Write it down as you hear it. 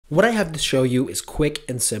What I have to show you is quick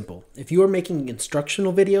and simple. If you are making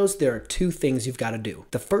instructional videos, there are two things you've got to do.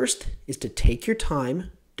 The first is to take your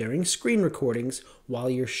time during screen recordings while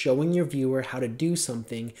you're showing your viewer how to do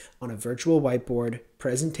something on a virtual whiteboard,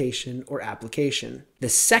 presentation, or application. The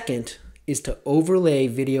second is to overlay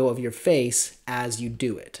video of your face as you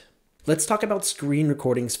do it. Let's talk about screen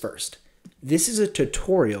recordings first. This is a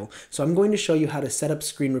tutorial, so I'm going to show you how to set up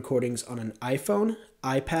screen recordings on an iPhone,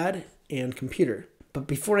 iPad, and computer. But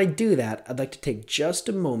before I do that, I'd like to take just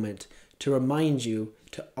a moment to remind you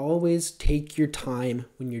to always take your time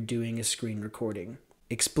when you're doing a screen recording.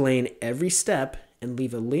 Explain every step and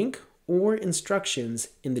leave a link or instructions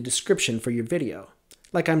in the description for your video,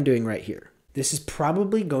 like I'm doing right here. This is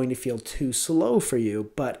probably going to feel too slow for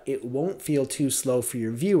you, but it won't feel too slow for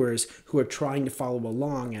your viewers who are trying to follow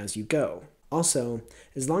along as you go. Also,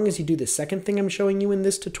 as long as you do the second thing I'm showing you in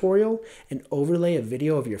this tutorial and overlay a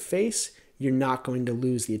video of your face, you're not going to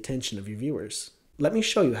lose the attention of your viewers. Let me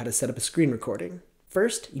show you how to set up a screen recording.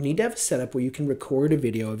 First, you need to have a setup where you can record a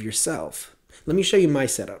video of yourself. Let me show you my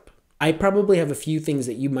setup. I probably have a few things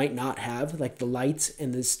that you might not have, like the lights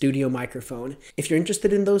and the studio microphone. If you're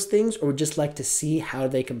interested in those things or would just like to see how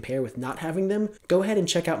they compare with not having them, go ahead and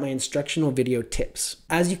check out my instructional video tips.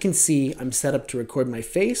 As you can see, I'm set up to record my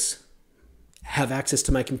face, have access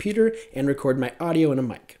to my computer, and record my audio and a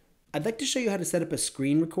mic. I'd like to show you how to set up a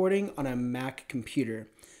screen recording on a Mac computer.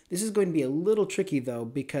 This is going to be a little tricky though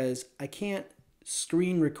because I can't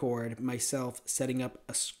screen record myself setting up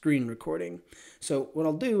a screen recording. So what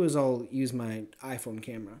I'll do is I'll use my iPhone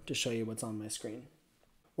camera to show you what's on my screen.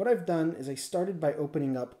 What I've done is I started by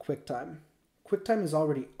opening up QuickTime. QuickTime is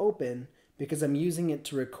already open because I'm using it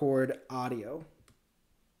to record audio.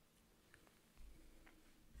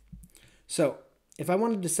 So if I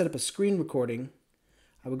wanted to set up a screen recording,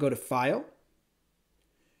 I would go to File,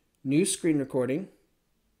 New Screen Recording,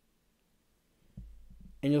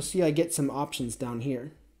 and you'll see I get some options down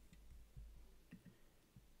here.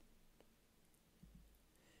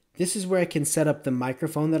 This is where I can set up the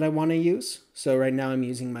microphone that I want to use. So right now I'm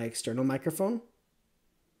using my external microphone.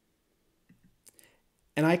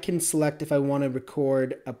 And I can select if I want to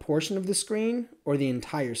record a portion of the screen or the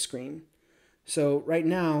entire screen. So right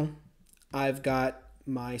now I've got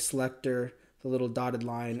my selector, the little dotted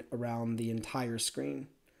line around the entire screen.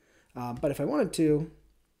 But if I wanted to,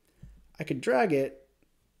 I could drag it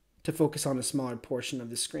to focus on a smaller portion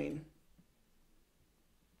of the screen.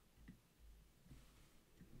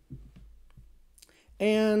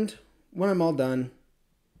 And when I'm all done,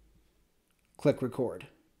 click record.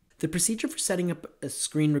 The procedure for setting up a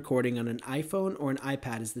screen recording on an iPhone or an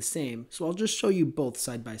iPad is the same, so I'll just show you both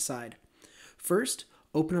side by side. First,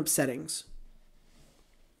 open up Settings.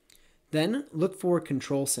 Then look for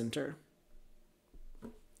Control Center.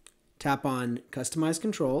 Tap on Customize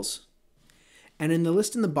Controls. And in the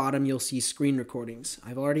list in the bottom, you'll see Screen Recordings.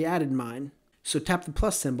 I've already added mine, so tap the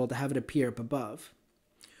plus symbol to have it appear up above.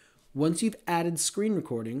 Once you've added screen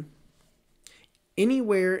recording,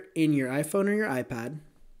 anywhere in your iPhone or your iPad,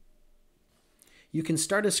 you can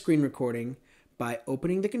start a screen recording by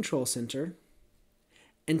opening the Control Center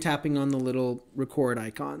and tapping on the little record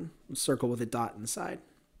icon, a circle with a dot inside.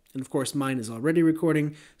 And of course, mine is already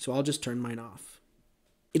recording, so I'll just turn mine off.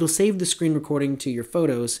 It'll save the screen recording to your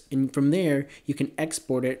photos, and from there, you can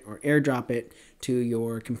export it or airdrop it to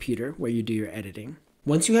your computer where you do your editing.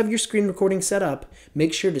 Once you have your screen recording set up,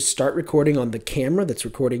 make sure to start recording on the camera that's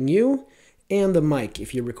recording you and the mic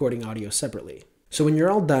if you're recording audio separately. So when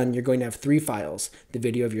you're all done, you're going to have three files: the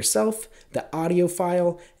video of yourself, the audio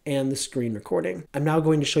file, and the screen recording. I'm now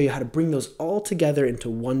going to show you how to bring those all together into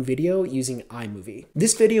one video using iMovie.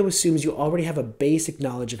 This video assumes you already have a basic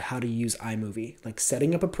knowledge of how to use iMovie, like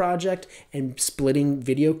setting up a project and splitting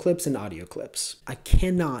video clips and audio clips. I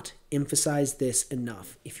cannot emphasize this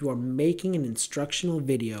enough. If you are making an instructional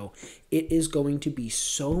video, it is going to be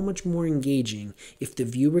so much more engaging if the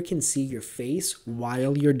viewer can see your face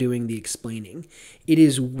while you're doing the explaining. It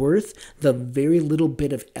is worth the very little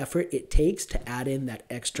bit of effort it takes to add in that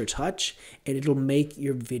extra touch, and it'll make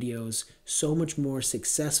your videos so much more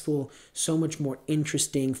successful, so much more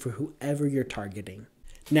interesting for whoever you're targeting.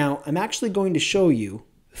 Now, I'm actually going to show you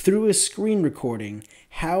through a screen recording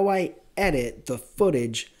how I edit the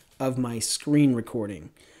footage of my screen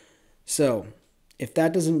recording. So, if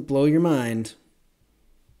that doesn't blow your mind,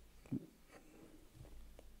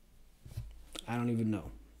 I don't even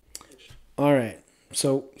know. All right,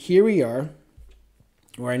 so here we are,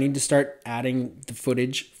 where I need to start adding the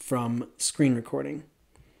footage from screen recording.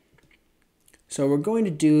 So we're going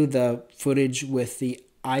to do the footage with the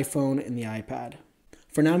iPhone and the iPad.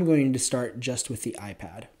 For now, I'm going to start just with the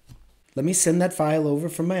iPad. Let me send that file over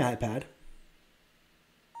from my iPad.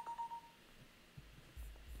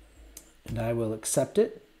 And I will accept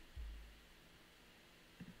it.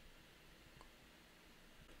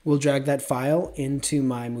 We'll drag that file into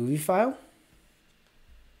my movie file.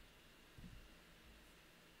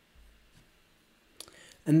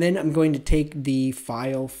 And then I'm going to take the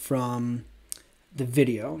file from the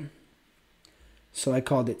video. So I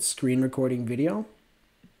called it screen recording video.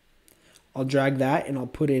 I'll drag that and I'll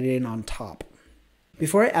put it in on top.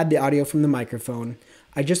 Before I add the audio from the microphone,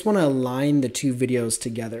 I just want to align the two videos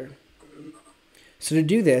together. So to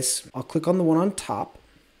do this, I'll click on the one on top,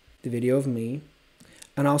 the video of me,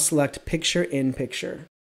 and I'll select Picture in Picture.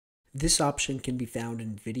 This option can be found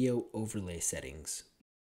in Video Overlay Settings.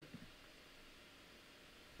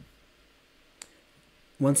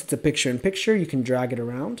 Once it's a picture in picture, you can drag it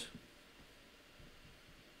around.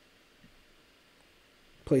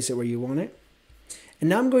 Place it where you want it. And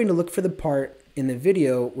now I'm going to look for the part in the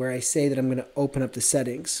video where I say that I'm going to open up the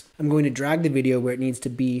settings. I'm going to drag the video where it needs to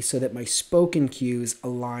be so that my spoken cues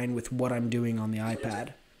align with what I'm doing on the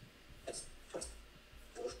iPad.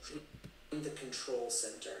 The control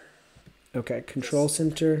center. Okay, control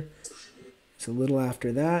center. It's a little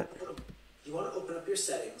after that. You want to open up your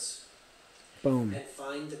settings. Boom. And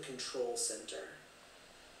find the control center.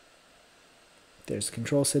 There's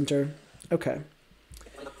control center. Okay.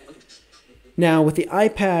 Now with the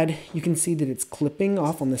iPad, you can see that it's clipping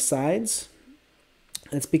off on the sides.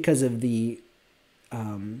 That's because of the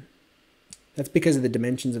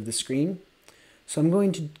dimensions of the screen. So I'm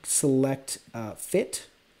going to select Fit.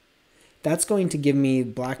 That's going to give me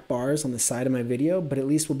black bars on the side of my video, but at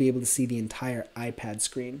least we'll be able to see the entire iPad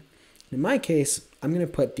screen. In my case, I'm going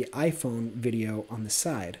to put the iPhone video on the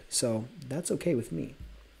side, so that's okay with me.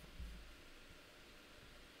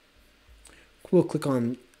 We'll click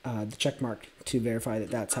on the check mark to verify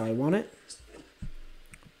that that's how I want it.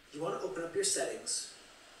 You want to open up your settings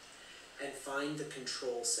and find the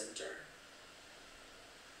control center.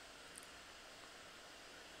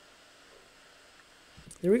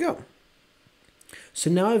 There we go. So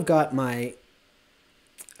now I've got my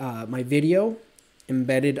my video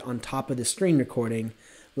embedded on top of the screen recording.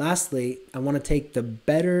 Lastly, I want to take the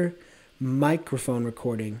better microphone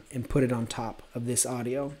recording and put it on top of this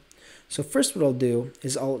audio. So first what I'll do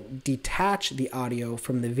is I'll detach the audio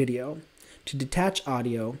from the video. To detach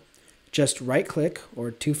audio, just right click or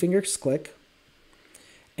 2 fingers click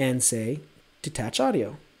and say detach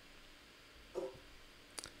audio.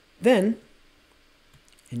 Then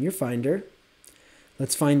in your Finder,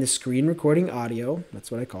 let's find the screen recording audio. That's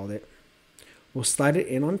what I called it. We'll slide it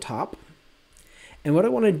in on top. And what I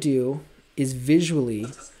want to do is visually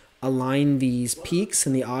align these peaks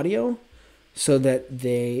in the audio so that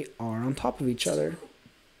they are on top of each other.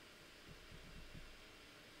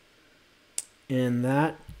 And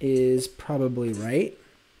that is probably right.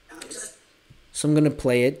 So I'm going to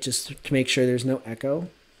play it just to make sure there's no echo.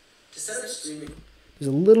 There's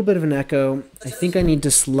a little bit of an echo. I think I need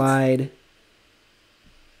to slide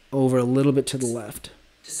over a little bit to the left.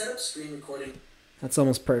 To set up screen recording. That's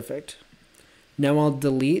almost perfect. Now I'll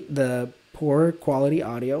delete the poor quality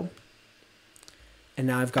audio. And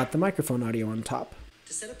now I've got the microphone audio on top.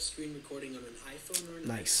 To set up screen recording on an iPhone or an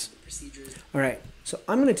Nice. iPad, procedures. All right, so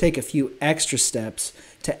I'm going to take a few extra steps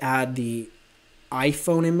to add the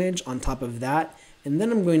iPhone image on top of that. And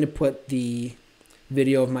then I'm going to put the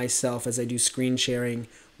video of myself as I do screen sharing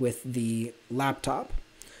with the laptop.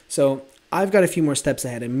 So I've got a few more steps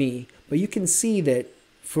ahead of me, but you can see that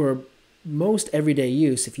for most everyday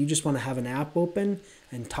use, if you just want to have an app open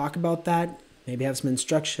and talk about that, maybe have some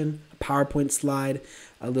instruction, a PowerPoint slide,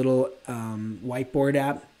 a little whiteboard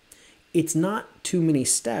app, it's not too many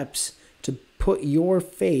steps to put your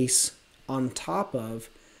face on top of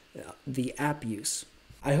the app use.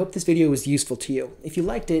 I hope this video was useful to you. If you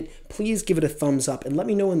liked it, please give it a thumbs up and let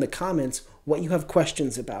me know in the comments what you have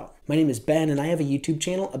questions about. My name is Ben and I have a YouTube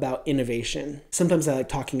channel about innovation. Sometimes I like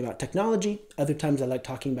talking about technology, other times I like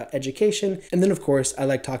talking about education, and then of course I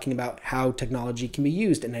like talking about how technology can be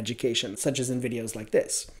used in education, such as in videos like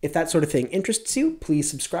this. If that sort of thing interests you, please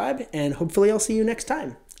subscribe and hopefully I'll see you next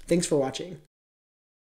time. Thanks for watching.